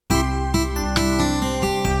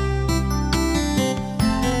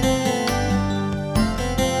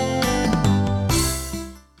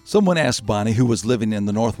Someone asked Bonnie, who was living in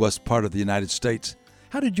the northwest part of the United States,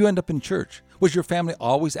 "How did you end up in church? Was your family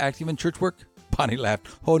always active in church work?" Bonnie laughed.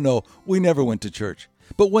 "Oh no, we never went to church.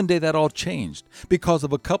 But one day that all changed because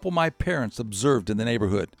of a couple my parents observed in the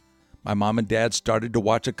neighborhood. My mom and dad started to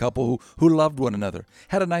watch a couple who loved one another,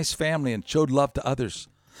 had a nice family, and showed love to others.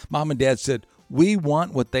 Mom and dad said, 'We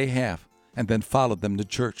want what they have,' and then followed them to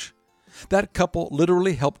church. That couple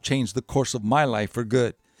literally helped change the course of my life for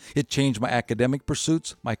good. It changed my academic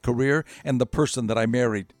pursuits, my career, and the person that I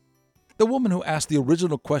married." The woman who asked the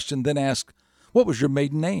original question then asked, "What was your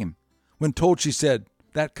maiden name?" When told, she said,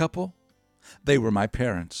 "That couple? They were my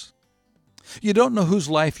parents." You don't know whose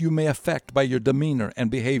life you may affect by your demeanor and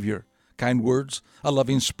behavior. Kind words, a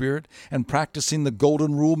loving spirit, and practicing the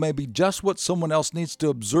golden rule may be just what someone else needs to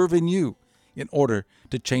observe in you in order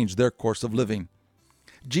to change their course of living.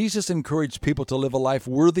 Jesus encouraged people to live a life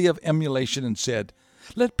worthy of emulation and said,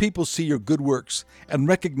 "Let people see your good works and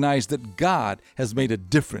recognize that God has made a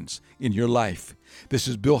difference in your life." This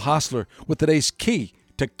is Bill Hostler with today's Key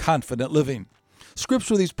to Confident Living. Scripts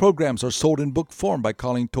for these programs are sold in book form by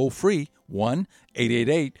calling toll-free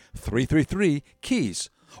 1-888-333-KEYS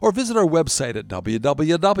or visit our website at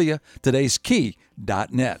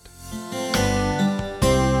www.todayskey.net.